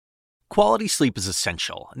Quality sleep is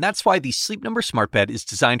essential, and that's why the Sleep Number Smart Bed is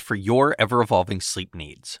designed for your ever-evolving sleep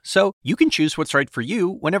needs. So you can choose what's right for you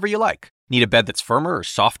whenever you like. Need a bed that's firmer or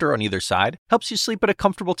softer on either side? Helps you sleep at a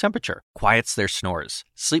comfortable temperature, quiets their snores.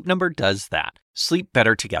 Sleep Number does that. Sleep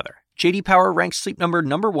better together. J.D. Power ranks Sleep Number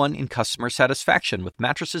 #1 in customer satisfaction with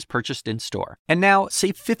mattresses purchased in-store. And now,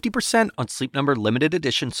 save 50% on Sleep Number limited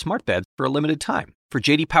edition smart beds for a limited time. For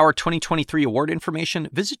J.D. Power 2023 award information,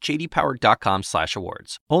 visit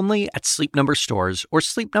jdpower.com/awards. Only at Sleep Number stores or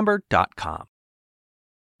sleepnumber.com.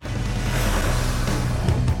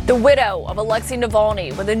 The widow of Alexei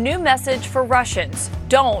Navalny with a new message for Russians.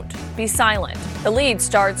 Don't be silent. The lead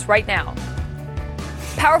starts right now.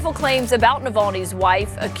 Powerful claims about Navalny's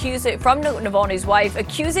wife, accusing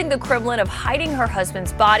the Kremlin of hiding her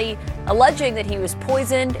husband's body, alleging that he was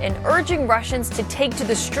poisoned, and urging Russians to take to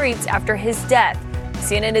the streets after his death.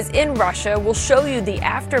 CNN is in Russia. We'll show you the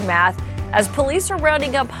aftermath as police are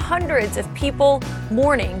rounding up hundreds of people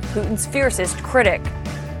mourning Putin's fiercest critic.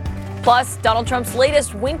 Plus, Donald Trump's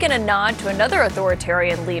latest wink and a nod to another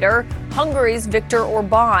authoritarian leader, Hungary's Viktor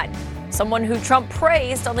Orban, someone who Trump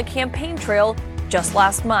praised on the campaign trail just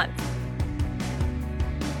last month.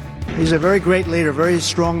 He's a very great leader, very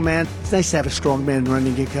strong man. It's nice to have a strong man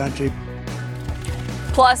running your country.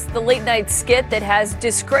 Plus, the late-night skit that has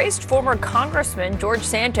disgraced former Congressman George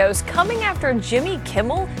Santos coming after Jimmy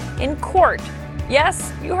Kimmel in court.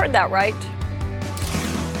 Yes, you heard that right.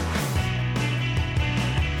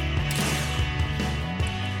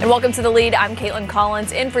 And welcome to The Lead. I'm Caitlin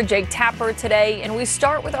Collins, in for Jake Tapper today. And we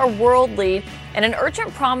start with our world lead and an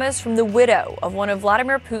urgent promise from the widow of one of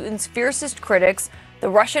Vladimir Putin's fiercest critics, the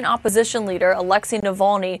Russian opposition leader Alexei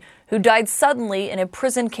Navalny, who died suddenly in a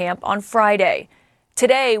prison camp on Friday.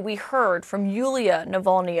 Today, we heard from Yulia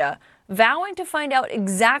Navalnaya, vowing to find out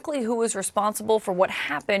exactly who was responsible for what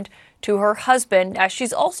happened to her husband, as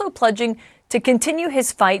she's also pledging to continue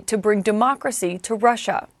his fight to bring democracy to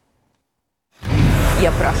Russia.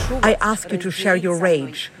 I ask you to share your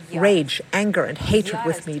rage, anger, and hatred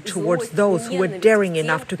with me towards those who were daring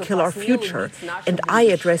enough to kill our future. And I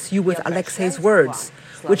address you with Alexei's words,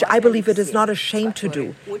 which I believe it is not a shame to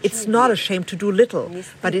do. It's not a shame to do little,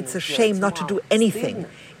 but it's a shame not to do anything.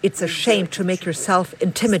 It's a shame to make yourself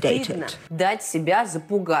intimidated. The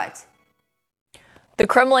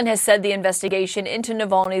Kremlin has said the investigation into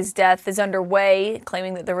Navalny's death is underway,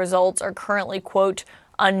 claiming that the results are currently, quote,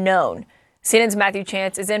 unknown. CNN's Matthew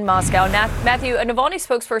Chance is in Moscow. Matthew, a Navalny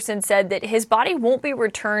spokesperson said that his body won't be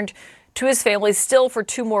returned to his family still for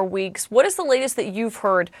 2 more weeks. What is the latest that you've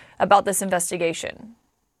heard about this investigation?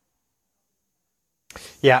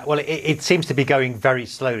 Yeah, well, it seems to be going very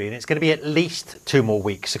slowly, and it's going to be at least 2 more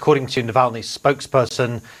weeks, according to Navalny's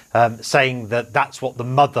spokesperson, saying that that's what the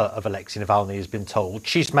mother of Alexei Navalny has been told.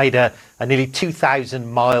 She's made a nearly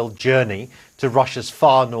 2,000-mile journey to Russia's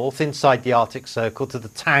far north, inside the Arctic Circle, to the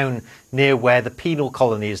town near where the penal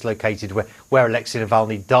colony is located, where Alexei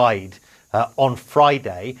Navalny died on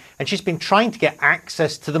Friday. And she's been trying to get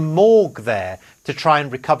access to the morgue there to try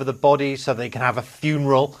and recover the body so they can have a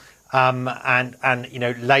funeral and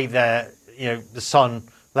lay her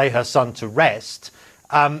son to rest.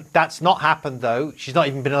 That's not happened, though. She's not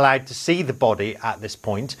even been allowed to see the body at this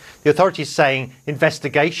point. The authorities saying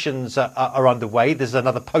investigations are underway. There's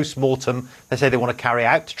another post-mortem they say they want to carry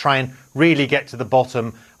out to try and really get to the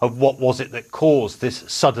bottom of what was it that caused this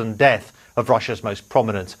sudden death of Russia's most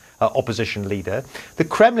prominent opposition leader. The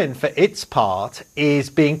Kremlin, for its part, is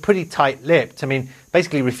being pretty tight-lipped. I mean,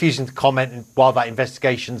 basically refusing to comment while that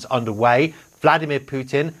investigation's underway. Vladimir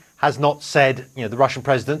Putin has not said, the Russian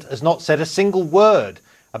president has not said a single word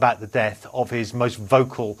about the death of his most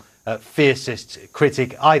vocal, fiercest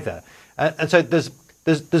critic either. And so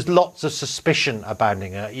there's lots of suspicion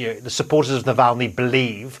abounding. The supporters of Navalny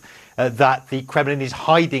believe that the Kremlin is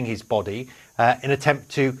hiding his body in an attempt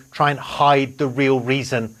to try and hide the real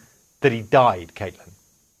reason that he died, Caitlin.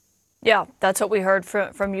 Yeah, that's what we heard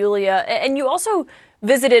from Yulia. And you also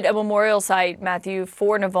visited a memorial site, Matthew,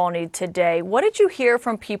 for Navalny today. What did you hear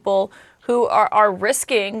from people who are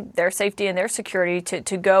risking their safety and their security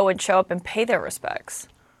to go and show up and pay their respects?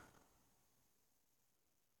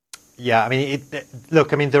 Yeah, I mean,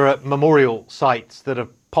 there are memorial sites that have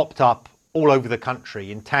popped up all over the country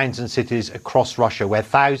in towns and cities across Russia where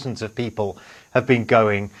thousands of people have been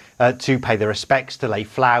going to pay their respects, to lay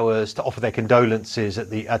flowers, to offer their condolences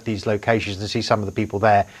at these locations, and see some of the people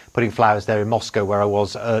there putting flowers there in Moscow, where I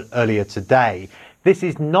was earlier today. This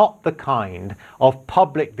is not the kind of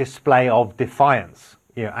public display of defiance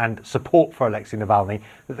and support for Alexei Navalny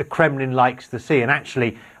that the Kremlin likes to see. And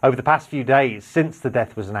actually, over the past few days, since the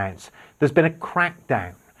death was announced, there's been a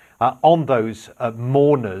crackdown on those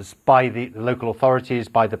mourners by the local authorities,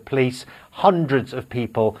 by the police. Hundreds of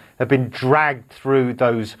people have been dragged through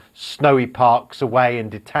those snowy parks away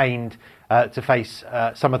and detained to face,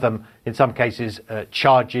 some of them, in some cases,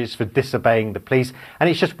 charges for disobeying the police. And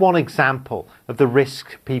it's just one example of the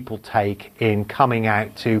risk people take in coming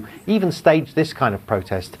out to even stage this kind of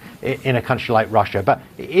protest in a country like Russia. But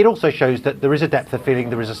it also shows that there is a depth of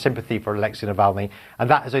feeling, there is a sympathy for Alexei Navalny, and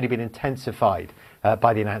that has only been intensified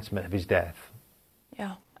by the announcement of his death.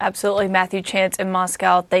 Yeah, absolutely. Matthew Chance in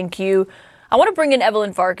Moscow, thank you. I want to bring in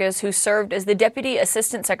Evelyn Farkas, who served as the Deputy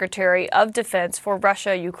Assistant Secretary of Defense for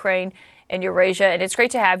Russia, Ukraine, and Eurasia. And it's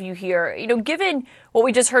great to have you here. You know, given what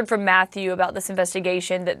we just heard from Matthew about this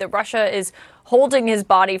investigation, that Russia is holding his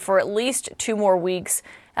body for at least 2 more weeks,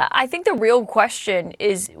 I think the real question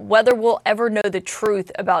is whether we'll ever know the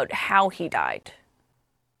truth about how he died.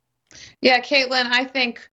 Yeah, Caitlin, I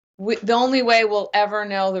think the only way we'll ever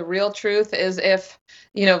know the real truth is if,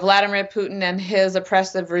 Vladimir Putin and his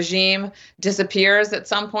oppressive regime disappears at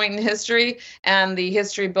some point in history and the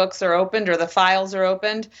history books are opened or the files are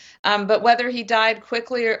opened. But whether he died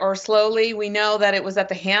quickly or slowly, we know that it was at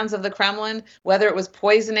the hands of the Kremlin. Whether it was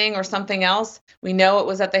poisoning or something else, we know it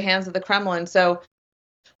was at the hands of the Kremlin. So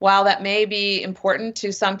while that may be important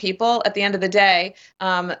to some people, at the end of the day,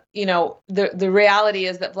 the reality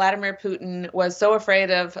is that Vladimir Putin was so afraid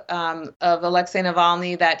of Alexei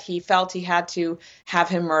Navalny that he felt he had to have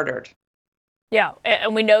him murdered. Yeah,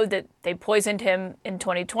 and we know that they poisoned him in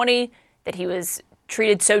 2020, that he was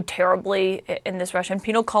treated so terribly in this Russian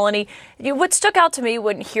penal colony. What stuck out to me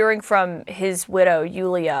when hearing from his widow,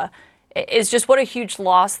 Yulia, is just what a huge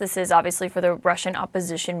loss this is, obviously, for the Russian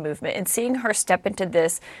opposition movement. And seeing her step into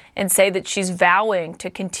this and say that she's vowing to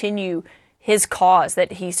continue his cause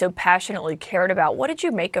that he so passionately cared about. What did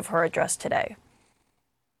you make of her address today?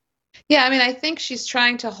 Yeah, I think she's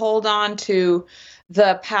trying to hold on to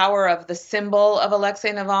the power of the symbol of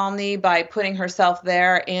Alexei Navalny by putting herself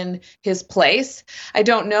there in his place. I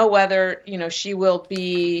don't know whether, she will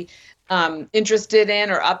be interested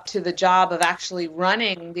in or up to the job of actually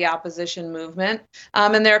running the opposition movement.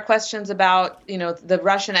 And there are questions about, the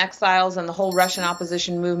Russian exiles and the whole Russian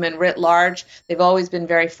opposition movement writ large. They've always been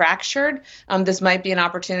very fractured. This might be an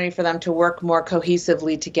opportunity for them to work more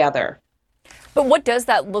cohesively together. But what does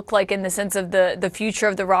that look like in the sense of the future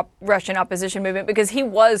of the Russian opposition movement? Because he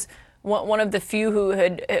was one of the few who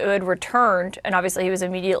had returned, and obviously he was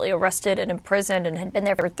immediately arrested and imprisoned and had been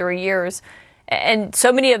there for 3 years. And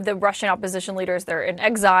so many of the Russian opposition leaders, they're in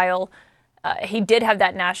exile. He did have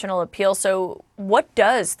that national appeal. So what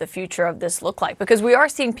does the future of this look like? Because we are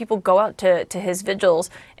seeing people go out to his vigils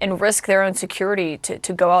and risk their own security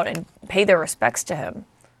to go out and pay their respects to him.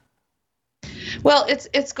 Well,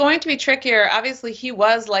 it's going to be trickier. Obviously, he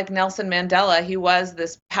was like Nelson Mandela. He was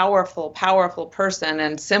this powerful person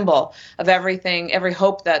and symbol of everything, every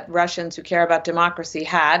hope that Russians who care about democracy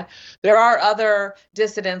had. There are other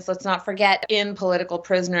dissidents, let's not forget, in political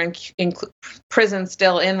prison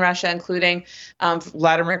still in Russia, including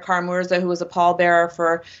Vladimir Kara-Murza, who was a pallbearer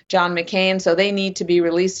for John McCain. So they need to be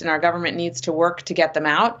released, and our government needs to work to get them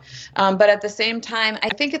out. But at the same time, I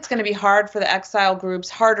think it's going to be hard for the exile groups,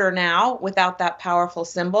 harder now without that powerful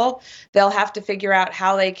symbol. They'll have to figure out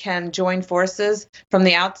how they can join forces from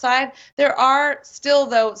the outside. There are still,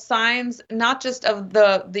 though, signs, not just of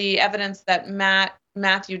the evidence that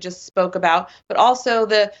Matthew just spoke about, but also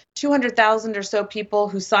the 200,000 or so people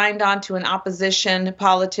who signed on to an opposition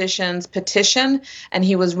politician's petition, and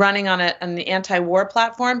he was running on the anti-war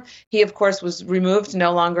platform. He, of course, was removed,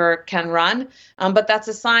 no longer can run. But that's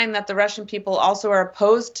a sign that the Russian people also are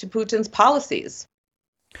opposed to Putin's policies.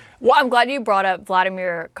 Well, I'm glad you brought up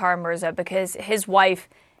Vladimir Kara-Murza, because his wife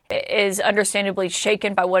is understandably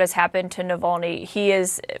shaken by what has happened to Navalny. He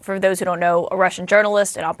is, for those who don't know, a Russian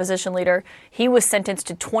journalist, an opposition leader. He was sentenced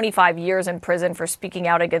to 25 years in prison for speaking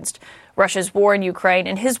out against Russia's war in Ukraine.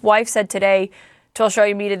 And his wife said today to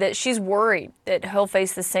Australian media that she's worried that he'll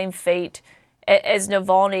face the same fate as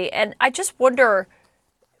Navalny. And I just wonder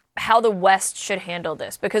how the West should handle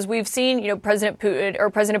this, because we've seen, President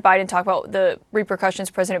Biden talk about the repercussions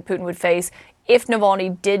President Putin would face if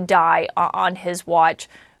Navalny did die on his watch.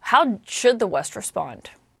 How should the West respond?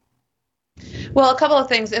 Well, a couple of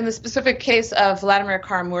things. In the specific case of Vladimir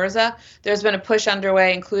Kara-Murza, there's been a push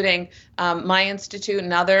underway, including my institute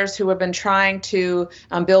and others who have been trying to,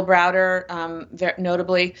 Bill Browder,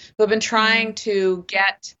 notably, who have been trying to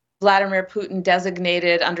get Vladimir Putin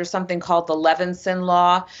designated under something called the Levinson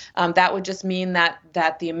Law. That would just mean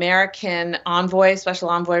that the American envoy, Special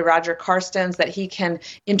Envoy Roger Carstens, that he can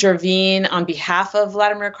intervene on behalf of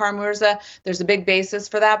Vladimir Kara-Murza. There's a big basis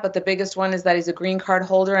for that, but the biggest one is that he's a green card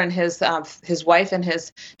holder and his wife and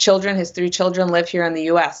his children, his 3 children, live here in the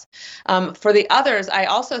U.S. For the others, I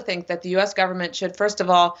also think that the U.S. government should, first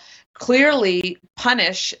of all, clearly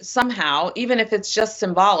punish somehow, even if it's just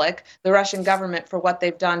symbolic, the Russian government for what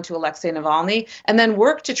they've done to Alexei Navalny, and then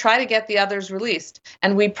work to try to get the others released.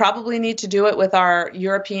 And we probably need to do it with our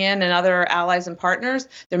European and other allies and partners.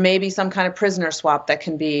 There may be some kind of prisoner swap that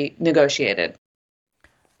can be negotiated.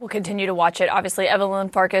 We'll continue to watch it. Obviously, Evelyn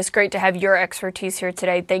Farkas, great to have your expertise here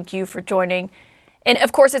today. Thank you for joining. And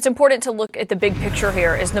of course, it's important to look at the big picture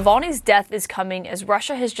here as Navalny's death is coming as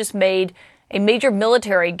Russia has just made a major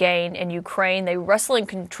military gain in Ukraine. They wrestle in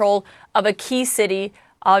control of a key city,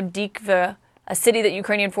 Avdiivka, a city that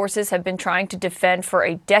Ukrainian forces have been trying to defend for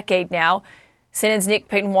a decade now. CNN's Nick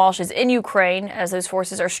Payton-Walsh is in Ukraine as those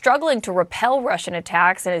forces are struggling to repel Russian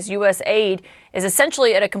attacks and as U.S. aid is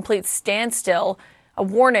essentially at a complete standstill. A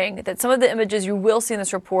warning that some of the images you will see in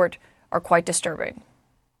this report are quite disturbing.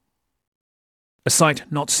 A sight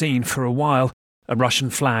not seen for a while, a Russian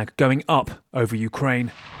flag going up over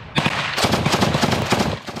Ukraine.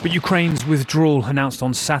 But Ukraine's withdrawal announced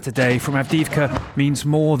on Saturday from Avdiivka means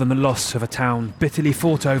more than the loss of a town bitterly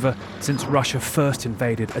fought over since Russia first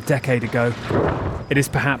invaded a decade ago. It is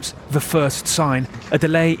perhaps the first sign a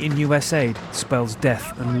delay in US aid spells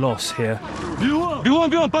death and loss here.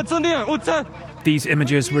 These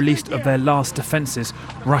images released of their last defences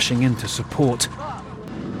rushing into support.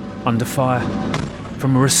 Under fire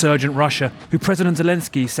from a resurgent Russia, who President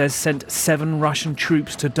Zelensky says sent 7 Russian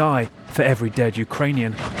troops to die for every dead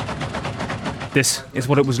Ukrainian. This is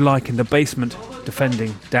what it was like in the basement,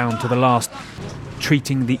 defending down to the last,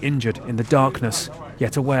 treating the injured in the darkness,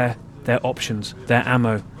 yet aware their options, their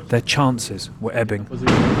ammo, their chances were ebbing.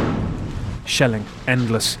 Shelling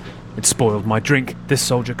endless. It spoiled my drink, this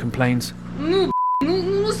soldier complains.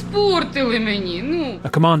 A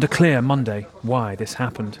commander clear Monday why this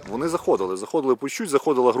happened. We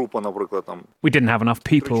didn't have enough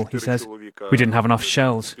people, he says. We didn't have enough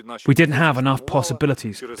shells. We didn't have enough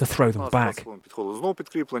possibilities to throw them back.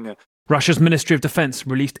 Russia's Ministry of Defense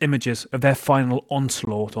released images of their final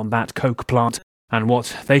onslaught on that coke plant and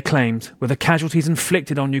what they claimed were the casualties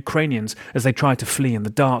inflicted on Ukrainians as they tried to flee in the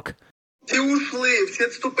dark.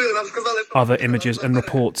 Other images and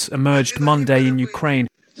reports emerged Monday in Ukraine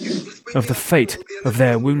of the fate of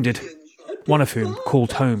their wounded, one of whom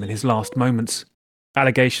called home in his last moments.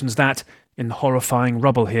 Allegations that, in the horrifying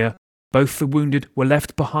rubble here, both the wounded were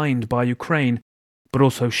left behind by Ukraine, but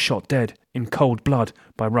also shot dead in cold blood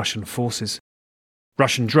by Russian forces.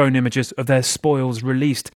 Russian drone images of their spoils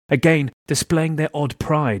released, again displaying their odd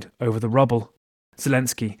pride over the rubble.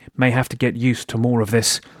 Zelensky may have to get used to more of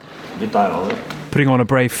this. Putting on a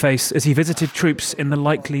brave face as he visited troops in the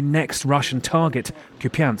likely next Russian target,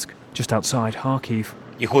 Kupiansk, just outside Kharkiv.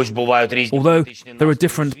 Although there are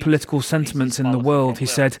different political sentiments in the world, he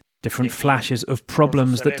said, different flashes of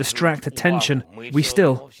problems that distract attention, we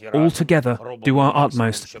still, all together, do our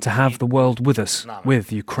utmost to have the world with us,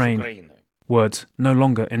 with Ukraine. Words no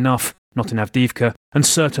longer enough, not in Avdiivka, and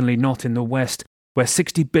certainly not in the West, where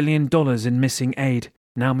 $60 billion in missing aid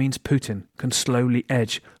now means Putin can slowly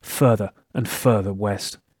edge further and further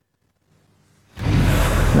west.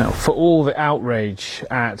 Now, for all the outrage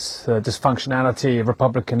at the dysfunctionality of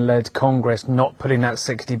Republican-led Congress not putting that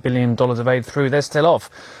 $60 billion of aid through, they're still off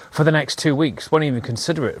for the next 2 weeks, won't even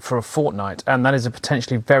consider it for a fortnight, and that is a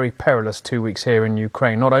potentially very perilous 2 weeks here in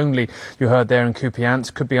Ukraine. Not only, you heard there in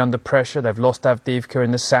Kupiansk, could be under pressure, they've lost Avdiivka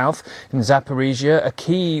in the south, in Zaporizhia, a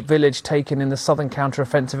key village taken in the southern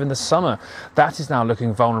counter-offensive in the summer. That is now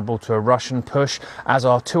looking vulnerable to a Russian push, as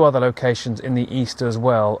are 2 other locations in the east as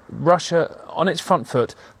well. Russia, on its front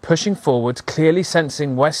foot, pushing forward, clearly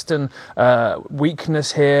sensing Western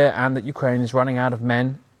weakness here and that Ukraine is running out of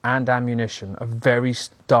men and ammunition. A very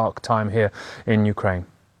dark time here in Ukraine.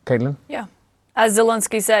 Caitlin? Yeah. As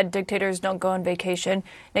Zelensky said, dictators don't go on vacation.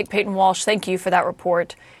 Nick Payton-Walsh, thank you for that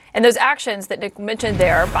report. And those actions that Nick mentioned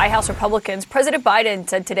there by House Republicans, President Biden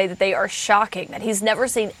said today that they are shocking, that he's never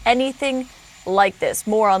seen anything like this.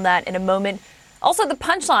 More on that in a moment. Also, the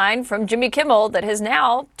punchline from Jimmy Kimmel that has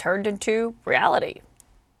now turned into reality.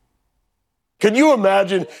 Can you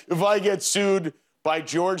imagine if I get sued by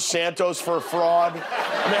George Santos for fraud?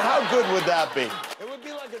 I mean, how good would that be? It would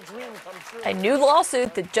be like a dream come true. A new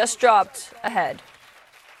lawsuit that just dropped ahead.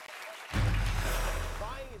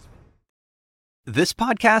 This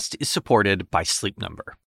podcast is supported by Sleep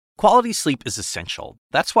Number. Quality sleep is essential.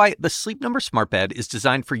 That's why the Sleep Number Smart Bed is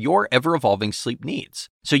designed for your ever-evolving sleep needs,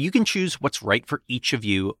 so you can choose what's right for each of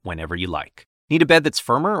you whenever you like. Need a bed that's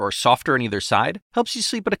firmer or softer on either side? Helps you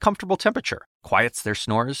sleep at a comfortable temperature. Quiets their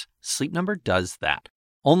snores? Sleep Number does that.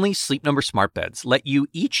 Only Sleep Number Smart Beds let you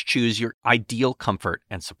each choose your ideal comfort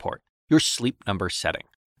and support, your Sleep Number setting.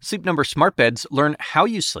 Sleep Number Smart Beds learn how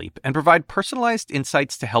you sleep and provide personalized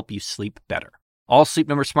insights to help you sleep better. All Sleep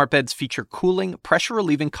Number Smart Beds feature cooling,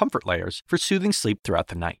 pressure-relieving comfort layers for soothing sleep throughout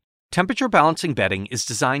the night. Temperature-balancing bedding is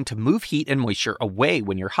designed to move heat and moisture away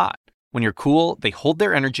when you're hot. When you're cool, they hold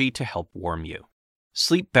their energy to help warm you.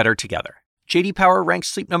 Sleep better together. J.D. Power ranks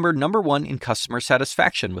Sleep Number #1 in customer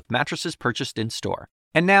satisfaction with mattresses purchased in-store.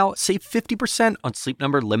 And now, save 50% on Sleep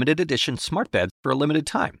Number limited edition smart beds for a limited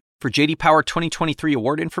time. For J.D. Power 2023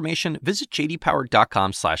 award information, visit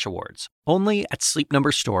jdpower.com/awards. Only at Sleep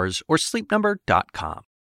Number stores or sleepnumber.com.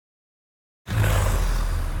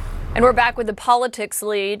 And we're back with the politics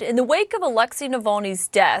lead. In the wake of Alexei Navalny's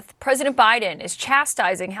death, President Biden is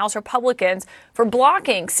chastising House Republicans for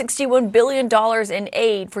blocking $61 billion in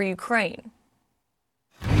aid for Ukraine.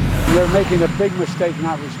 They're making a big mistake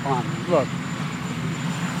not responding. Look,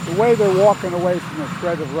 the way they're walking away from the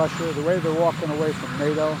threat of Russia, the way they're walking away from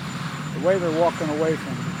NATO, the way they're walking away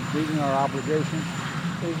from meeting our obligations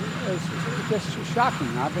is just shocking.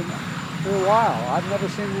 I've been for a while. I've never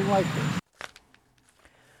seen anything like this.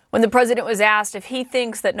 When the president was asked if he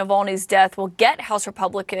thinks that Navalny's death will get House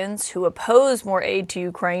Republicans who oppose more aid to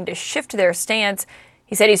Ukraine to shift their stance,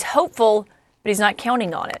 he said he's hopeful, but he's not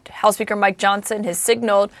counting on it. House Speaker Mike Johnson has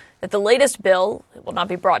signaled that the latest bill will not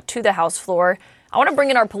be brought to the House floor. I want to bring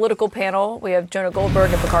in our political panel. We have Jonah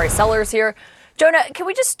Goldberg and Bakari Sellers here. Jonah, can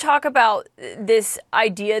we just talk about this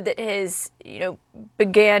idea that has,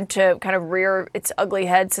 began to kind of rear its ugly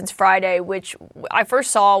head since Friday, which I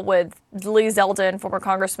first saw with Lee Zeldin, former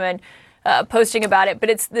congressman, posting about it. But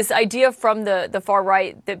it's this idea from the far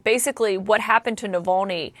right that basically what happened to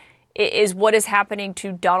Navalny is what is happening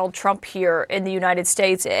to Donald Trump here in the United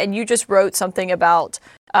States. And you just wrote something about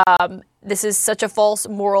this is such a false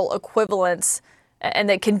moral equivalence, and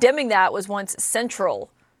that condemning that was once central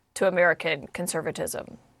to American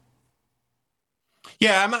conservatism.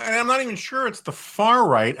 Yeah, I'm not even sure it's the far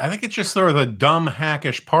right. I think it's just sort of the dumb,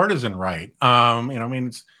 hackish partisan right.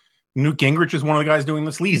 It's Newt Gingrich is one of the guys doing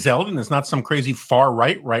this. Lee Zeldin is not some crazy far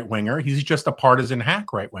right winger. He's just a partisan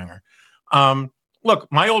hack right winger.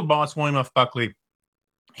 Look, my old boss, William F. Buckley,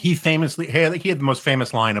 he had the most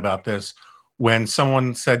famous line about this when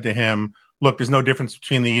someone said to him, look, there's no difference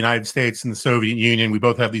between the United States and the Soviet Union. We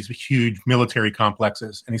both have these huge military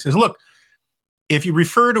complexes. And he says, look, if you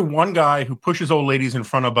refer to one guy who pushes old ladies in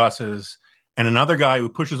front of buses and another guy who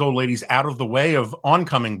pushes old ladies out of the way of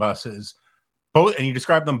oncoming buses, and you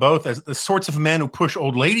describe them both as the sorts of men who push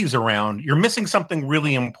old ladies around, you're missing something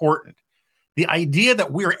really important. The idea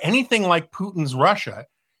that we're anything like Putin's Russia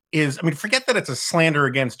forget that it's a slander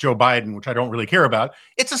against Joe Biden, which I don't really care about.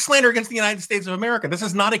 It's a slander against the United States of America. This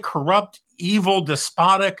is not a corrupt, evil,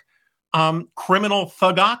 despotic, criminal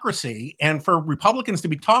thugocracy. And for Republicans to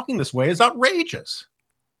be talking this way is outrageous.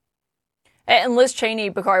 And Liz Cheney,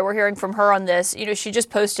 Bakari, we're hearing from her on this. She just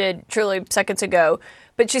posted truly seconds ago,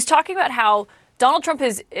 but she's talking about how Donald Trump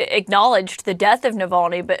has acknowledged the death of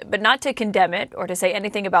Navalny, but not to condemn it or to say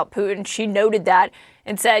anything about Putin. She noted that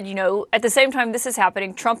and said, at the same time this is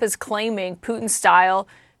happening, Trump is claiming Putin-style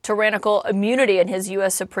tyrannical immunity in his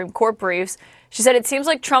U.S. Supreme Court briefs. She said it seems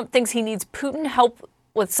like Trump thinks he needs Putin help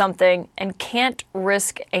with something and can't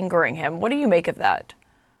risk angering him. What do you make of that?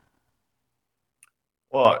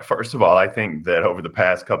 Well, first of all, I think that over the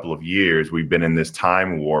past couple of years, we've been in this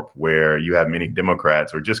time warp where you have many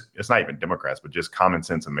Democrats, or just, it's not even Democrats, but just common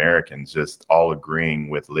sense Americans just all agreeing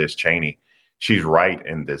with Liz Cheney. She's right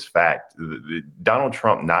in this fact. Donald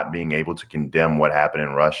Trump not being able to condemn what happened in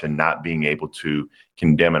Russia, not being able to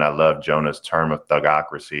condemn, and I love Jonah's term of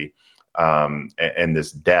thugocracy, and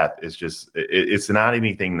this death is just, it's not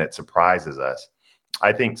anything that surprises us.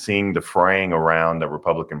 I think seeing the fraying around the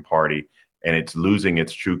Republican Party and it's losing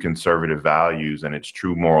its true conservative values and its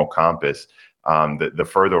true moral compass, the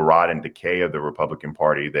further rot and decay of the Republican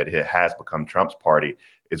Party that it has become Trump's party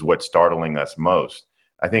is what's startling us most.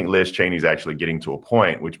 I think Liz Cheney's actually getting to a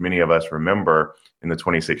point, which many of us remember in the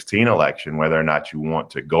 2016 election, whether or not you want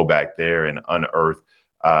to go back there and unearth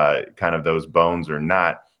kind of those bones or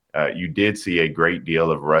not, you did see a great deal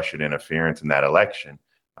of Russian interference in that election.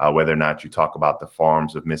 Whether or not you talk about the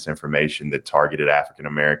forms of misinformation that targeted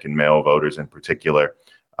African-American male voters in particular,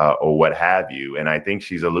 or what have you. And I think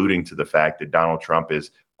she's alluding to the fact that Donald Trump is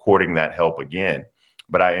courting that help again.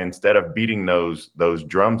 But instead of beating those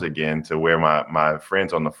drums again to where my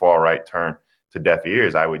friends on the far right turn to deaf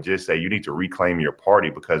ears, I would just say you need to reclaim your party,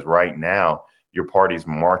 because right now your party's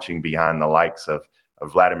marching behind the likes of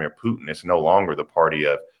Vladimir Putin. It's no longer the party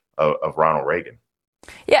of Ronald Reagan.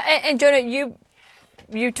 Yeah, and Jonah,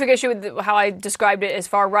 you took issue with how I described it as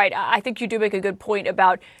far right. I think you do make a good point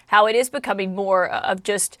about how it is becoming more of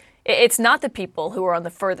just, it's not the people who are on the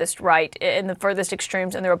furthest right and the furthest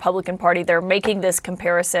extremes in the Republican Party. They're making this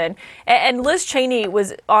comparison. And Liz Cheney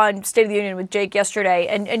was on State of the Union with Jake yesterday,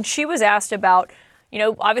 and she was asked about,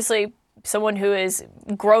 obviously someone who is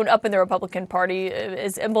grown up in the Republican Party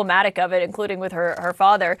is emblematic of it, including with her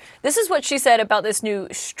father. This is what she said about this new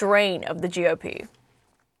strain of the GOP.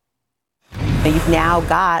 You've now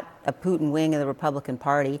got a Putin wing of the Republican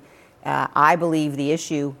Party. I believe the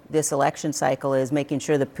issue this election cycle is making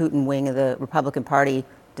sure the Putin wing of the Republican Party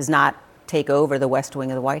does not take over the West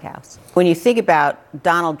Wing of the White House. When you think about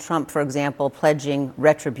Donald Trump, for example, pledging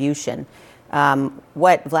retribution,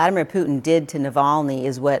 what Vladimir Putin did to Navalny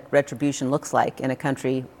is what retribution looks like in a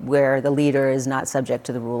country where the leader is not subject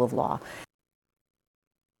to the rule of law.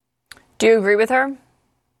 Do you agree with her?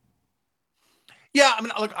 Yeah, I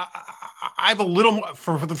mean, look, I have a little more,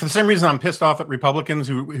 for the same reason I'm pissed off at Republicans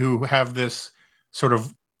who have this sort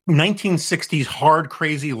of 1960s hard,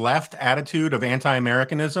 crazy left attitude of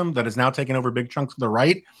anti-Americanism that is now taking over big chunks of the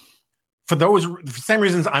right. For the same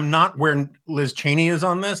reasons, I'm not where Liz Cheney is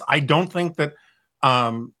on this. I don't think that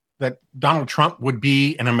that Donald Trump would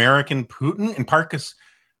be an American Putin, in part because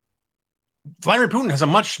Vladimir Putin has a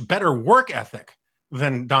much better work ethic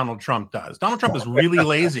than Donald Trump does. Donald Trump is really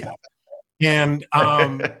lazy. And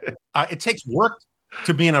it takes work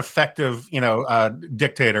to be an effective,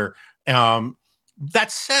 dictator.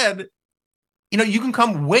 That said, you can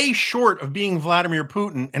come way short of being Vladimir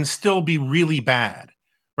Putin and still be really bad,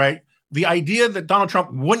 right? The idea that Donald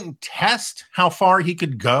Trump wouldn't test how far he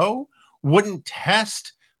could go, wouldn't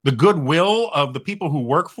test the goodwill of the people who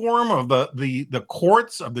work for him, of the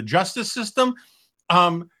courts, of the justice system,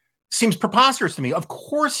 seems preposterous to me. Of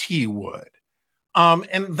course he would.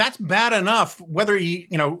 And that's bad enough. Whether he,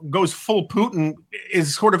 goes full Putin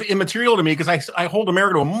is sort of immaterial to me, because I hold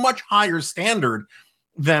America to a much higher standard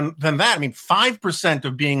than that. I mean, 5%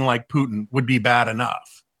 of being like Putin would be bad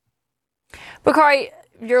enough. Bakari,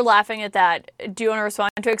 you're laughing at that. Do you want to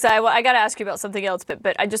respond to it? Because I got to ask you about something else,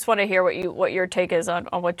 but I just want to hear what your take is on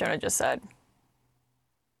what Jonah just said.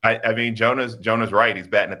 I mean, Jonah's right. He's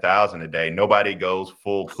batting 1,000 a day. Nobody goes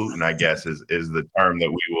full Putin, I guess, is the term that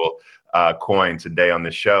we will coin today on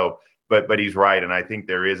the show. But he's right. And I think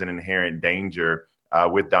there is an inherent danger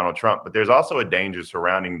with Donald Trump. But there's also a danger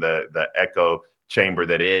surrounding the echo chamber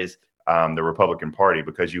that is the Republican Party,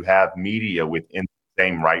 because you have media within the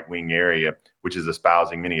same right-wing area, which is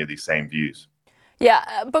espousing many of these same views.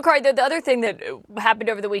 Yeah, Bakari, the other thing that happened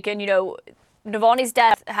over the weekend, Navalny's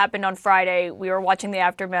death happened on Friday. We were watching the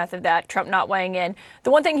aftermath of that, Trump not weighing in.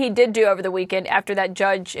 The one thing he did do over the weekend, after that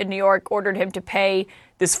judge in New York ordered him to pay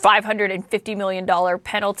this $550 million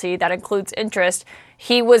penalty that includes interest,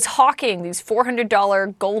 he was hawking these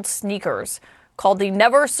 $400 gold sneakers called the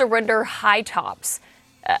Never Surrender High Tops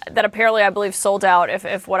that apparently, I believe, sold out,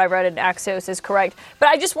 if what I read in Axios is correct. But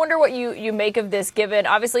I just wonder what you make of this, given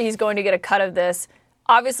obviously he's going to get a cut of this.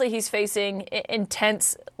 Obviously, he's facing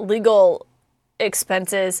intense legal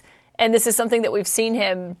expenses, and this is something that we've seen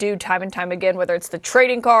him do time and time again, whether it's the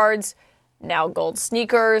trading cards, now gold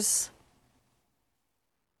sneakers.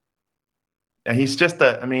 And he's just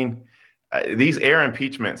these air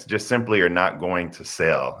impeachments just simply are not going to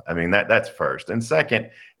sell. I mean, that's first. And second,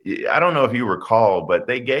 I don't know if you recall, but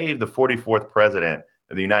they gave the 44th president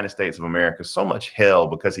of the United States of America so much hell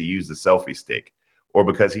because he used a selfie stick or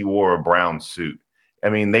because he wore a brown suit. I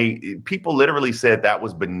mean, people literally said that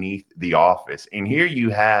was beneath the office. And here you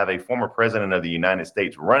have a former president of the United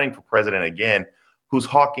States running for president again, who's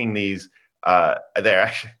hawking these, they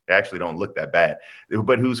actually don't look that bad,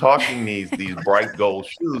 but who's hawking these bright gold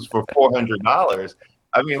shoes for $400.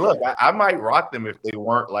 I mean, look, I might rock them if they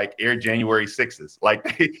weren't like Air January 6s.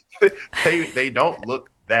 Like they don't look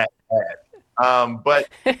that bad. But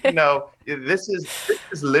this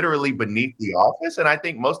is literally beneath the office, and I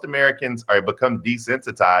think most Americans are become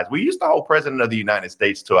desensitized. We used to hold president of the United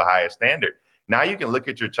States to a higher standard. Now you can look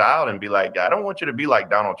at your child and be like, I don't want you to be like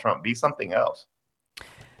Donald Trump. Be something else.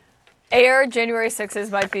 Air January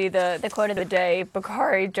 6th might be the quote of the day.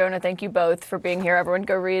 Bakari, Jonah, thank you both for being here. Everyone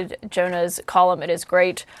go read Jonah's column. It is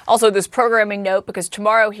great. Also, this programming note, because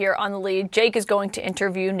tomorrow here on The Lead, Jake is going to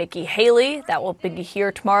interview Nikki Haley. That will be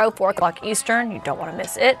here tomorrow, 4 o'clock Eastern. You don't want to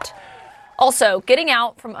miss it. Also, getting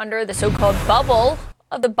out from under the so-called bubble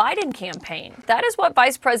of the Biden campaign. That is what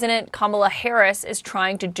Vice President Kamala Harris is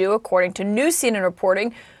trying to do, according to new CNN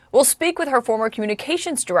reporting. We'll speak with her former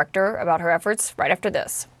communications director about her efforts right after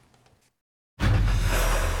this.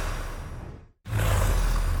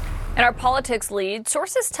 In our politics lead,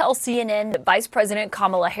 sources tell CNN that Vice President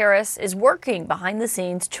Kamala Harris is working behind the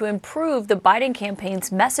scenes to improve the Biden campaign's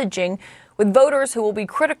messaging with voters who will be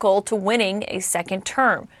critical to winning a second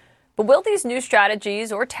term. But will these new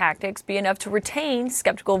strategies or tactics be enough to retain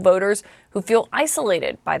skeptical voters who feel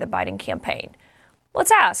isolated by the Biden campaign? Let's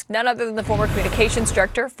ask none other than the former communications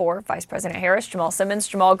director for Vice President Harris, Jamal Simmons.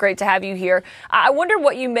 Jamal, great to have you here. I wonder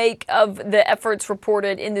what you make of the efforts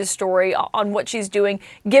reported in this story on what she's doing,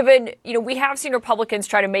 given, we have seen Republicans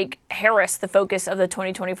try to make Harris the focus of the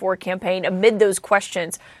 2024 campaign amid those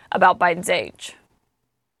questions about Biden's age.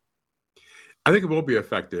 I think it will be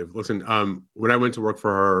effective. Listen, when I went to work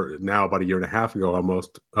for her now about a year and a half ago,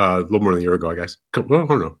 almost, a little more than a year ago, I guess. Well, I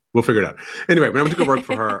don't know. We'll figure it out. Anyway, when I went to go work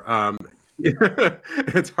for her,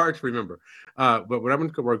 it's hard to remember. But when I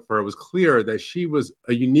went to work for her, it was clear that she was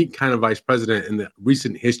a unique kind of vice president in the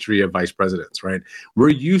recent history of vice presidents, right? We're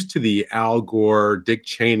used to the Al Gore, Dick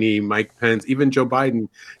Cheney, Mike Pence, even Joe Biden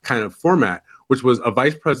kind of format, which was a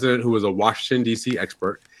vice president who was a Washington, D.C.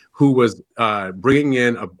 expert, who was bringing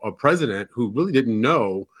in a president who really didn't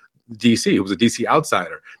know D.C. It was a D.C.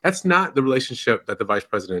 outsider. That's not the relationship that the Vice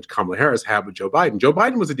President Kamala Harris had with Joe Biden. Joe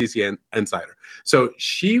Biden was a D.C. insider. So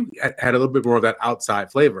she had a little bit more of that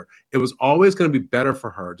outside flavor. It was always going to be better for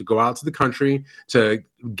her to go out to the country, to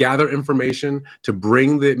gather information, to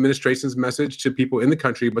bring the administration's message to people in the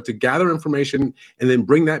country, but to gather information and then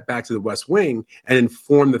bring that back to the West Wing and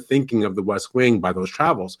inform the thinking of the West Wing by those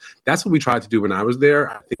travels. That's what we tried to do when I was there.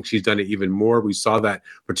 I think she's done it even more. We saw that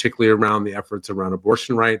particularly around the efforts around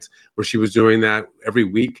abortion rights, where she was doing that every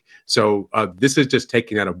week. So this is just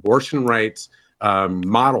taking that abortion rights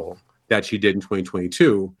model that she did in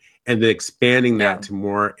 2022 and then expanding that to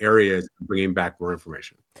more areas, bringing back more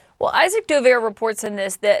information. Well, Isaac Dovere reports in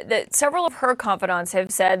this that several of her confidants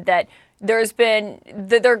have said that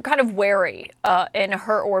they're kind of wary in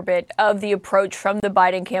her orbit of the approach from the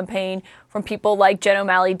Biden campaign, from people like Jen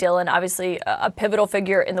O'Malley Dillon, obviously a pivotal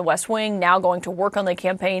figure in the West Wing, now going to work on the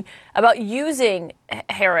campaign, about using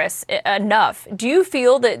Harris enough. Do you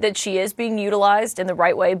feel that she is being utilized in the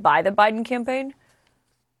right way by the Biden campaign?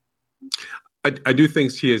 I do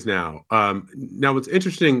think she is now. Now, what's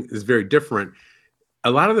interesting is very different. A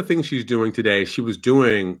lot of the things she's doing today, she was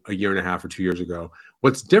doing a year and a half or 2 years ago.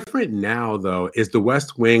 What's different now, though, is the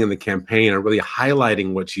West Wing and the campaign are really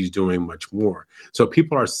highlighting what she's doing much more. So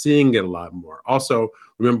people are seeing it a lot more. Also,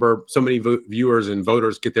 remember, so many viewers and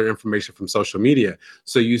voters get their information from social media.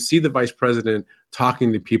 So you see the vice president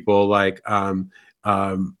talking to people like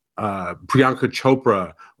Priyanka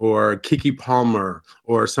Chopra or Kiki Palmer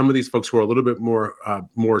or some of these folks who are a little bit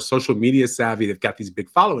more social media savvy. They've got these big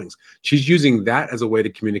followings. She's using that as a way to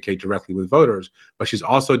communicate directly with voters, but she's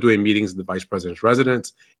also doing meetings in the vice president's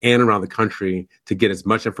residence and around the country to get as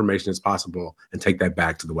much information as possible and take that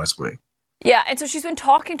back to the West Wing. Yeah, and so she's been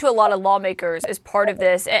talking to a lot of lawmakers as part of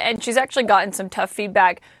this, and she's actually gotten some tough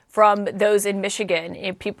feedback from those in Michigan,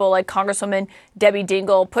 people like Congresswoman Debbie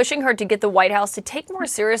Dingell, pushing her to get the White House to take more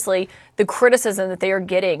seriously the criticism that they are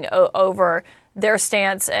getting over their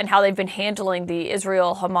stance and how they've been handling the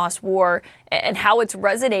Israel-Hamas war and how it's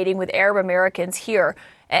resonating with Arab Americans here.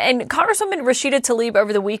 And Congresswoman Rashida Tlaib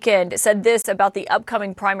over the weekend said this about the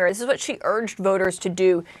upcoming primary. This is what she urged voters to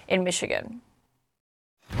do in Michigan.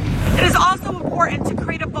 It is also important to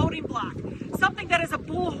create a voting bloc, something that is a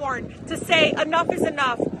bullhorn to say enough is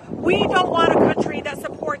enough. We don't want a country that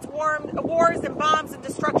supports wars and bombs and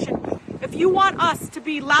destruction. If you want us to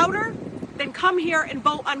be louder, then come here and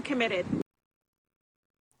vote uncommitted.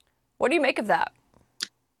 What do you make of that?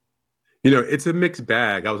 You know, it's a mixed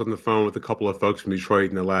bag. I was on the phone with a couple of folks from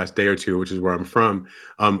Detroit in the last day or two, which is where I'm from.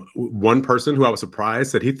 One person who I was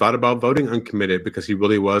surprised said he thought about voting uncommitted because he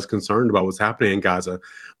really was concerned about what's happening in Gaza.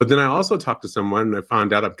 But then I also talked to someone and I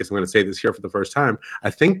found out, I guess I'm going to say this here for the first time,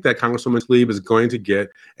 I think that Congresswoman Tlaib is going to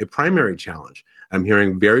get a primary challenge. I'm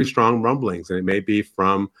hearing very strong rumblings, and it may be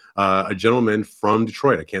from a gentleman from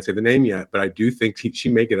Detroit. I can't say the name yet, but I do think she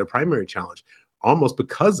may get a primary challenge, almost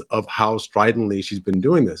because of how stridently she's been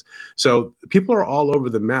doing this. So people are all over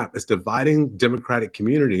the map. It's dividing Democratic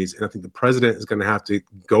communities. And I think the president is going to have to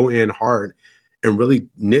go in hard and really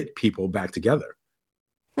knit people back together.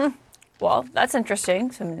 Well, that's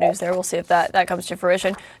interesting. Some news there. We'll see if that comes to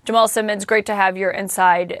fruition. Jamal Simmons, great to have your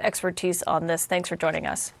inside expertise on this. Thanks for joining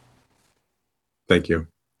us. Thank you.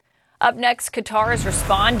 Up next, Qatar is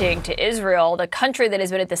responding to Israel, the country that has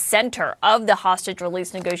been at the center of the hostage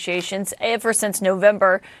release negotiations ever since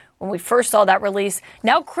November, when we first saw that release,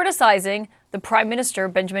 now criticizing the Prime Minister,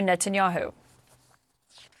 Benjamin Netanyahu.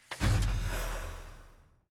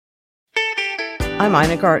 I'm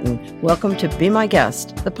Ina Garten. Welcome to Be My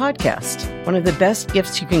Guest, the podcast. One of the best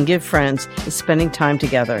gifts you can give friends is spending time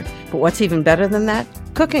together. But what's even better than that?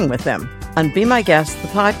 Cooking with them. On Be My Guest, the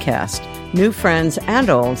podcast, new friends and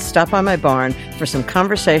old stop by my barn for some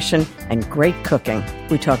conversation and great cooking.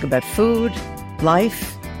 We talk about food,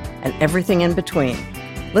 life, and everything in between.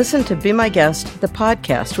 Listen to Be My Guest, the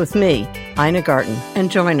podcast with me, Ina Garten, and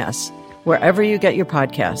join us wherever you get your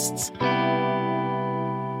podcasts.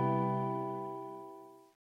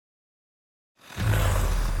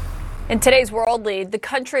 In today's world lead, the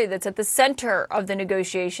country that's at the center of the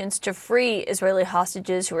negotiations to free Israeli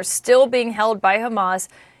hostages who are still being held by Hamas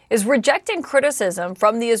is rejecting criticism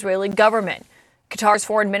from the Israeli government. Qatar's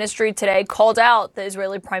foreign ministry today called out the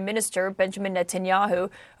Israeli Prime Minister, Benjamin Netanyahu,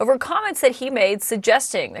 over comments that he made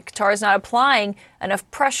suggesting that Qatar is not applying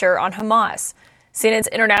enough pressure on Hamas. CNN's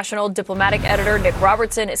international diplomatic editor, Nick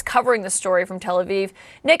Robertson, is covering the story from Tel Aviv.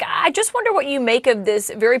 Nick, I just wonder what you make of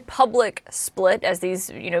this very public split as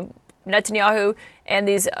these, Netanyahu and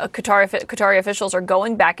these Qatari officials are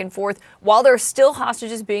going back and forth while there are still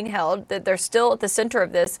hostages being held, that they're still at the center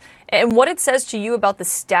of this, and what it says to you about the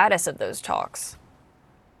status of those talks.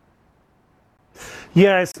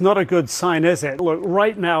 Yeah, it's not a good sign, is it? Look,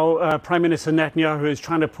 right now, Prime Minister Netanyahu is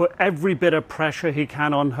trying to put every bit of pressure he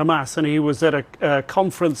can on Hamas. And he was at a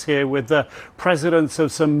conference here with the presidents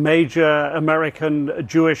of some major American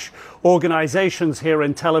Jewish organizations here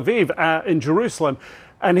in Tel Aviv, in Jerusalem.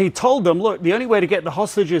 And he told them, look, the only way to get the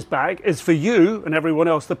hostages back is for you and everyone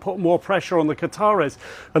else to put more pressure on the Qataris.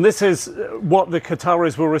 And this is what the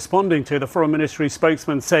Qataris were responding to, the foreign ministry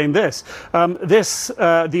spokesman saying this.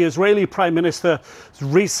 The Israeli Prime Minister's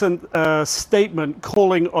recent statement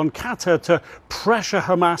calling on Qatar to pressure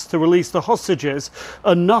Hamas to release the hostages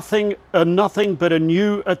are nothing but a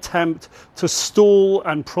new attempt to stall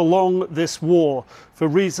and prolong this war for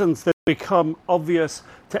reasons that become obvious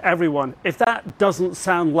to everyone. If that doesn't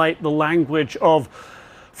sound like the language of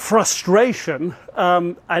frustration,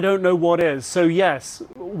 I don't know what is. So yes,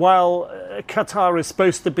 while Qatar is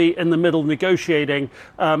supposed to be in the middle negotiating,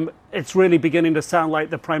 it's really beginning to sound like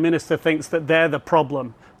the Prime Minister thinks that they're the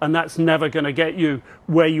problem, and that's never going to get you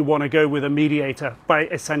where you want to go with a mediator, by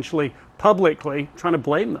essentially publicly trying to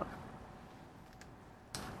blame them.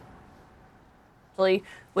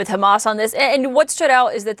 With Hamas on this. And what stood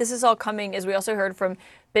out is that this is all coming, as we also heard from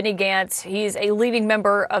Benny Gantz. He's a leading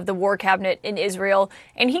member of the war cabinet in Israel.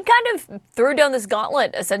 And he kind of threw down this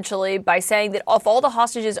gauntlet, essentially, by saying that if all the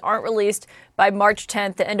hostages aren't released by March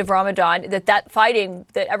 10th, the end of Ramadan, that fighting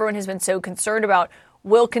that everyone has been so concerned about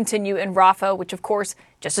will continue in Rafah, which, of course,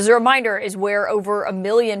 just as a reminder, is where over 1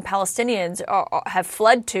 million Palestinians have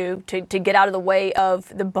fled to get out of the way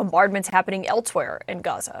of the bombardments happening elsewhere in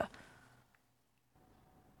Gaza.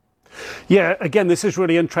 Yeah, again, this is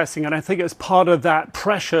really interesting, and I think it's part of that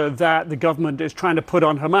pressure that the government is trying to put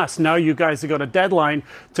on Hamas. Now you guys have got a deadline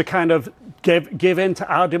to kind of give in to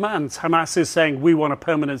our demands. Hamas is saying we want a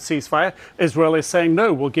permanent ceasefire. Israel is saying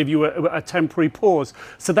no, we'll give you a temporary pause.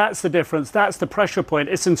 So that's the difference. That's the pressure point.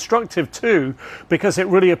 It's instructive too, because it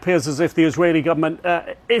really appears as if the Israeli government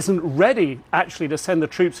isn't ready actually to send the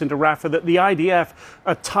troops into Rafah, that the IDF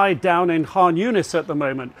are tied down in Khan Yunis at the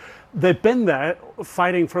moment. They've been there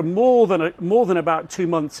fighting for more than about 2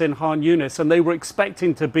 months in Khan Yunis, and they were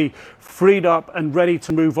expecting to be freed up and ready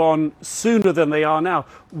to move on sooner than they are now.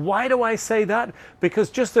 Why do I say that? Because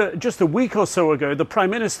just a week or so ago, the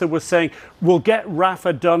Prime Minister was saying, we'll get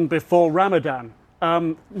Rafah done before Ramadan.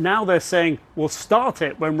 Now they're saying, we'll start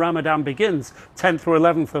it when Ramadan begins, 10th or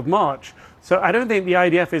 11th of March. So I don't think the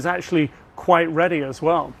IDF is actually quite ready as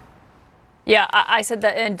well. Yeah, I said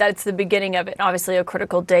that, and that's the beginning of it. Obviously, a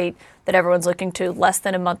critical date that everyone's looking to, less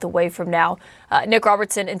than a month away from now. Nick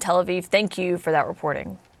Robertson in Tel Aviv, thank you for that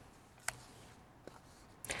reporting.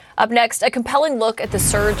 Up next, a compelling look at the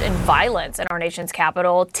surge in violence in our nation's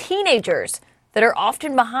capital, teenagers that are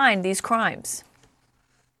often behind these crimes.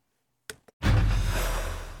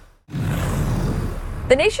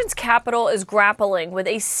 The nation's capital is grappling with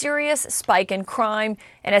a serious spike in crime,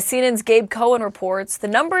 and as CNN's Gabe Cohen reports, the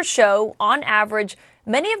numbers show, on average,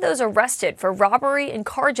 many of those arrested for robbery and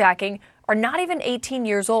carjacking are not even 18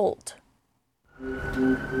 years old.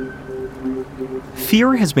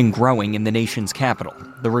 Fear has been growing in the nation's capital,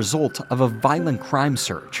 the result of a violent crime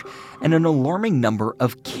surge, and an alarming number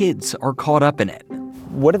of kids are caught up in it.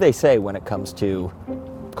 What do they say when it comes to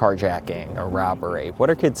carjacking or robbery. What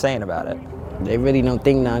are kids saying about it? They really don't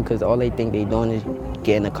think none because all they think they doing is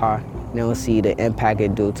get in the car. They don't see the impact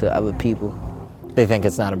it do to other people. They think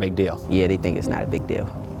it's not a big deal. Yeah, they think it's not a big deal.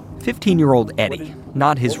 15-year-old Eddie,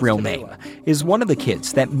 not his real name, is one of the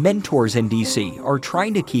kids that mentors in D.C. are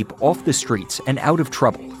trying to keep off the streets and out of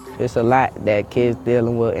trouble. It's a lot that kids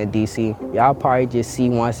dealing with in D.C. Y'all probably just see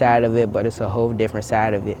one side of it, but it's a whole different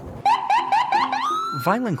side of it.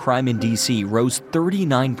 Violent crime in D.C. rose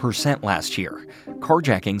 39% last year.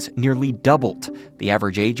 Carjackings nearly doubled. The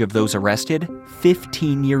average age of those arrested,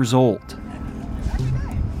 15 years old.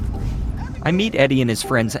 I meet Eddie and his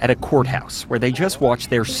friends at a courthouse where they just watched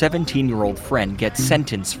their 17-year-old friend get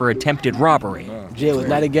sentenced for attempted robbery. Jail is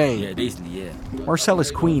not a game. Marcellus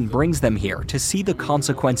Queen brings them here to see the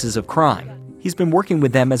consequences of crime. He's been working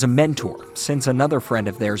with them as a mentor since another friend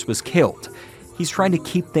of theirs was killed. He's trying to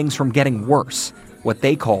keep things from getting worse, what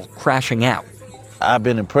they call crashing out. I've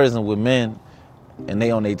been in prison with men, and they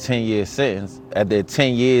on their 10-year sentence. At their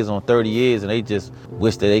 10 years on 30 years, and they just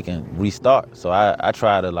wish that they can restart. So I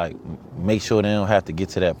try to make sure they don't have to get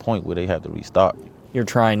to that point where they have to restart. You're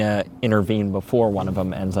trying to intervene before one of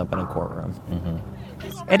them ends up in a courtroom.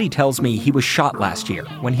 Mm-hmm. Eddie tells me he was shot last year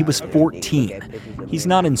when he was 14. He's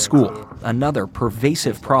not in school, another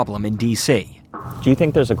pervasive problem in D.C. Do you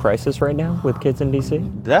think there's a crisis right now with kids in D.C.?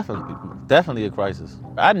 Definitely a crisis.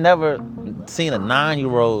 I never seen a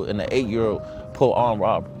 9-year-old and an 8-year-old pull armed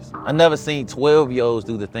robberies. I never seen 12-year-olds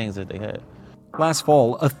do the things that they had. Last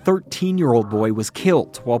fall, a 13-year-old boy was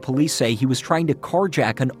killed while police say he was trying to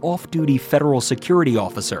carjack an off-duty federal security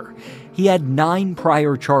officer. He had 9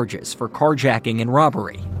 prior charges for carjacking and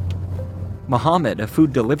robbery. Mohammed, a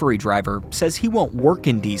food delivery driver, says he won't work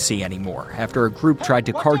in D.C. anymore after a group tried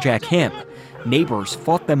to carjack him. Neighbors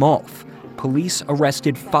fought them off. Police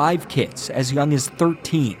arrested 5 kids as young as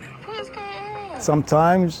 13.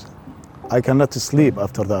 Sometimes I cannot sleep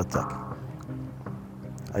after the attack.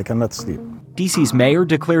 I cannot sleep. D.C.'s mayor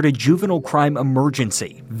declared a juvenile crime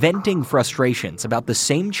emergency, venting frustrations about the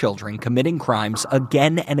same children committing crimes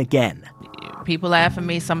again and again. People laugh at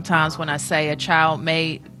me sometimes when I say a child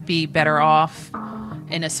may be better off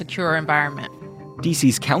in a secure environment.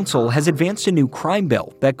 D.C.'s council has advanced a new crime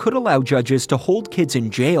bill that could allow judges to hold kids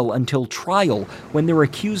in jail until trial when they're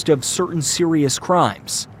accused of certain serious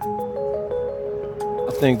crimes.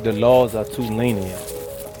 I think the laws are too lenient.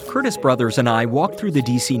 Curtis Brothers and I walked through the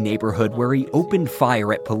D.C. neighborhood where he opened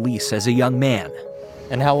fire at police as a young man.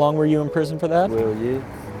 And how long were you in prison for that? 12 years.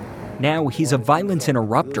 Now he's a violence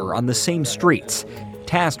interrupter on the same streets,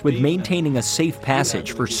 tasked with maintaining a safe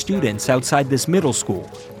passage for students outside this middle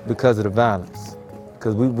school. Because of the violence.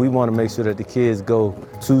 Because we want to make sure that the kids go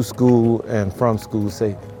to school and from school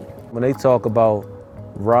safe. When they talk about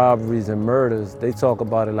robberies and murders, they talk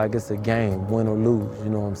about it like it's a game, win or lose, you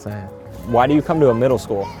know what I'm saying? Why do you come to a middle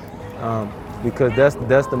school? Because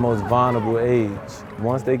that's the most vulnerable age.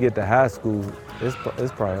 Once they get to high school, it's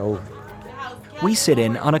probably over. We sit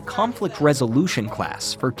in on a conflict resolution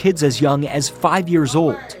class for kids as young as 5 years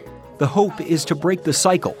old. The hope is to break the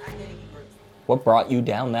cycle. What brought you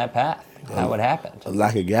down that path? How it happened? A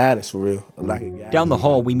lack of guidance, for real. A lack of guidance. Down the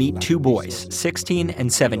hall, we meet 2 boys, 16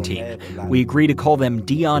 and 17. We agree to call them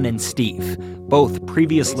Dion and Steve, both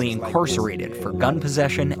previously incarcerated for gun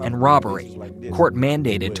possession and robbery. Court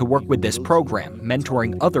mandated to work with this program,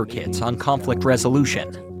 mentoring other kids on conflict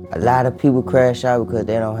resolution. A lot of people crash out because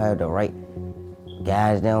they don't have the right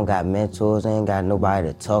guys. They don't got mentors. They ain't got nobody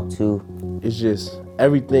to talk to. It's just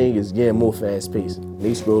everything is getting more fast-paced.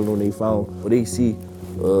 They scroll on their phone, or they see,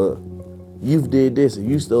 you did this, or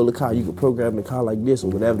you stole a car, you could program the car like this, or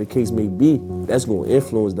whatever the case may be. That's going to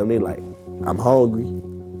influence them. They like, I'm hungry,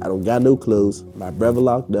 I don't got no clothes, my brother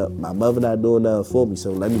locked up, my mother not doing nothing for me, so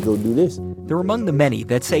let me go do this. They're among the many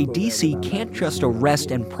that say D.C. can't just arrest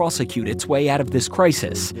and prosecute its way out of this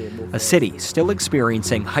crisis. A city still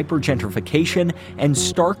experiencing hypergentrification and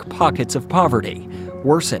stark pockets of poverty,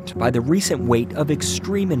 worsened by the recent weight of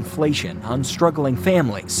extreme inflation on struggling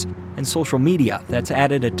families, and social media that's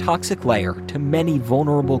added a toxic layer to many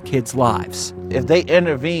vulnerable kids' lives. If they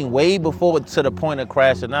intervene way before to the point of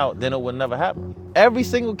crashing out, then it would never happen. Every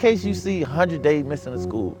single case you see, 100 days missing in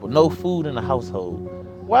school, no food in the household.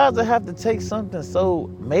 Why does it have to take something so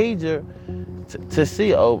major to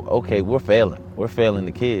see, oh, okay, we're failing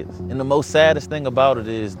the kids. And the most saddest thing about it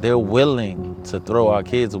is they're willing to throw our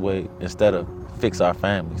kids away instead of fix our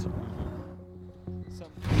families.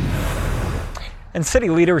 And city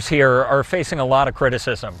leaders here are facing a lot of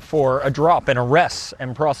criticism for a drop in arrests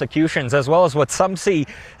and prosecutions, as well as what some see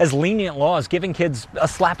as lenient laws giving kids a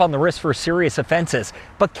slap on the wrist for serious offenses.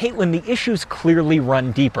 But Caitlin, the issues clearly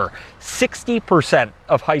run deeper. 60%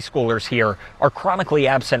 of high schoolers here are chronically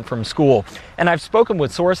absent from school. And I've spoken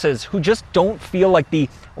with sources who just don't feel like the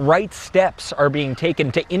right steps are being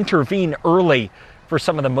taken to intervene early for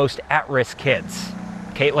some of the most at-risk kids.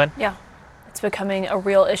 Caitlin? Yeah. It's becoming a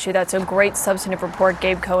real issue. That's a great substantive report,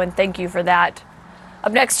 Gabe Cohen. Thank you for that.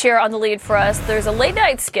 Up next here on The Lead for us, there's a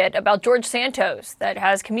late-night skit about George Santos that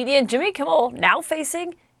has comedian Jimmy Kimmel now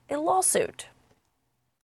facing a lawsuit.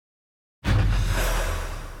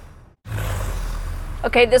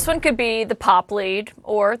 Okay, this one could be the pop lead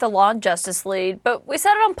or the law and justice lead, but we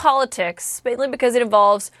set it on politics, mainly because it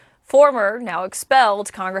involves former, now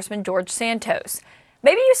expelled, Congressman George Santos.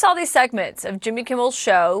 Maybe you saw these segments of Jimmy Kimmel's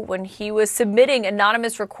show when he was submitting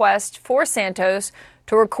anonymous requests for Santos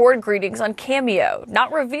to record greetings on Cameo,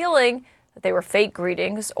 not revealing that they were fake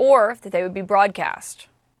greetings or that they would be broadcast.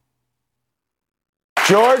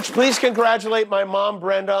 George, please congratulate my mom,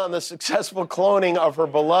 Brenda, on the successful cloning of her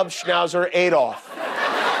beloved Schnauzer, Adolf.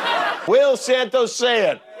 Will Santos say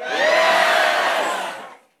it?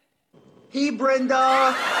 Hey,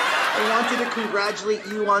 Brenda. I wanted to congratulate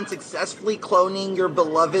you on successfully cloning your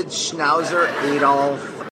beloved Schnauzer,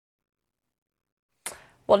 Adolf.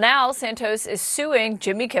 Well, now Santos is suing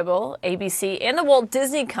Jimmy Kimmel, ABC, and the Walt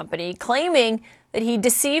Disney Company, claiming that he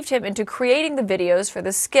deceived him into creating the videos for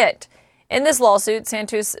the skit. In this lawsuit,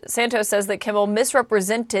 Santos says that Kimmel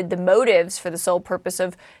misrepresented the motives for the sole purpose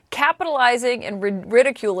of capitalizing and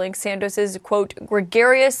ridiculing Santos's, quote,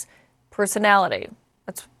 gregarious personality.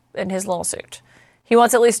 That's in his lawsuit. He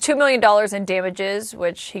wants at least $2 million in damages,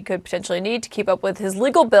 which he could potentially need to keep up with his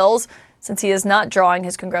legal bills, since he is not drawing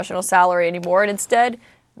his congressional salary anymore and instead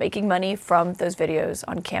making money from those videos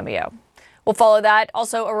on Cameo. We'll follow that.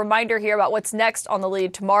 Also, a reminder here about what's next on The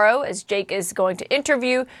Lead tomorrow, as Jake is going to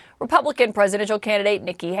interview Republican presidential candidate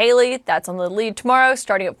Nikki Haley. That's on The Lead tomorrow,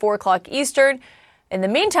 starting at 4 o'clock Eastern. In the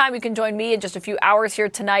meantime, you can join me in just a few hours here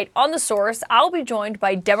tonight on The Source. I'll be joined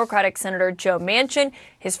by Democratic Senator Joe Manchin,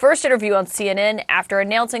 his first interview on CNN after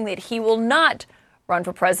announcing that he will not run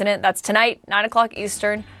for president. That's tonight, 9 o'clock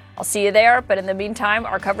Eastern. I'll see you there. But in the meantime,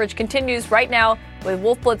 our coverage continues right now with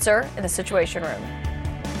Wolf Blitzer in the Situation Room.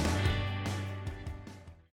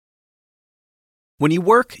 When you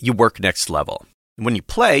work next level. And when you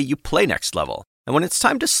play next level. And when it's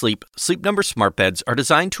time to sleep, Sleep Number smart beds are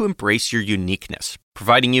designed to embrace your uniqueness,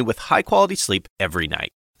 providing you with high-quality sleep every night.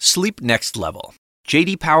 Sleep next level.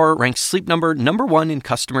 J.D. Power ranks Sleep Number #1 in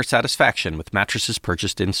customer satisfaction with mattresses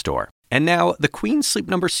purchased in-store. And now, the Queen Sleep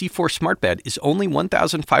Number C4 smart bed is only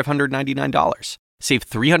 $1,599. Save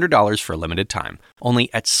 $300 for a limited time,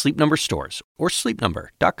 only at Sleep Number stores or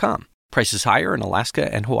sleepnumber.com. Prices higher in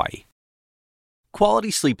Alaska and Hawaii.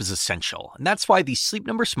 Quality sleep is essential, and that's why the Sleep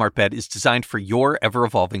Number smart bed is designed for your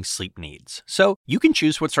ever-evolving sleep needs. So you can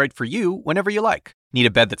choose what's right for you whenever you like. Need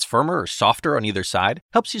a bed that's firmer or softer on either side?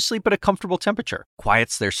 Helps you sleep at a comfortable temperature.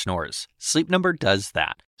 Quiets their snores. Sleep Number does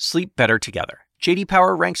that. Sleep better together. J.D.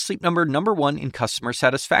 Power ranks Sleep Number #1 in customer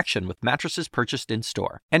satisfaction with mattresses purchased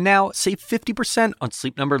in-store. And now, save 50% on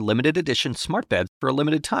Sleep Number limited edition smart beds for a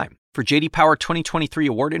limited time. For J.D. Power 2023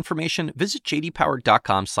 award information, visit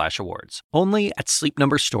jdpower.com/awards. Only at Sleep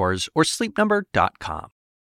Number stores or sleepnumber.com.